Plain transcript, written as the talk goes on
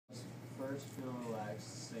travelers feel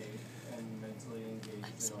relaxed, safe, and mentally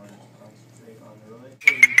engaged in order to concentrate on the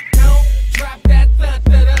relationship. Don't drop that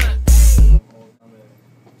Old Comet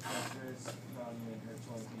actress found in her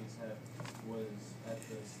 20s was at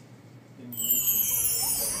the stimulation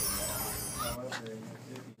center. However, in her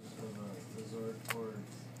 50s was a resort for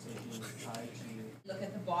taking Tai Chi. Look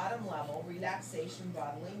at the bottom level, relaxation,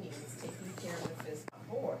 bodily needs, taking care of the physical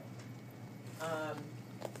board.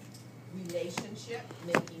 Relationship,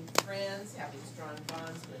 making friends, having strong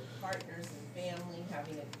bonds with partners and family,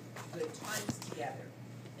 having a good times together.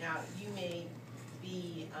 Now, you may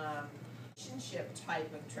be relationship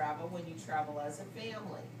type of travel when you travel as a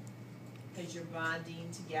family, because you're bonding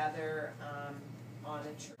together on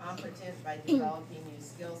a trip. Competent by developing new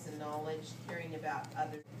skills and knowledge, caring about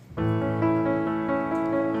others.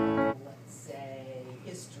 Let's say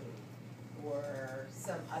history or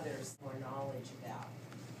some others more knowledge about.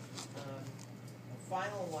 The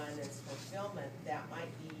final one is fulfillment. That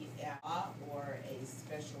might be or a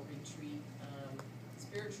special retreat,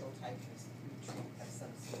 spiritual type of retreat of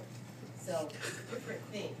some sort. So different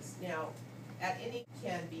things. Now, at any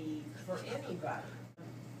can be for anybody.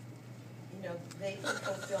 You know, they can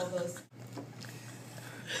fulfill those.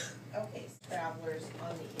 Okay, travelers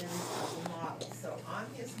on the ends of the model. So on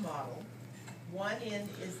his model, one end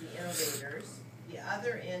is the innovators, the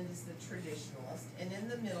other end is the traditionalist, and in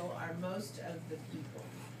the middle are most of the people,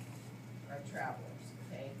 are travelers,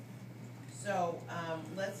 okay? So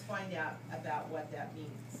let's find out about what that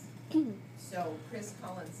means. So Chris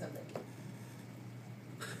Collins, somebody.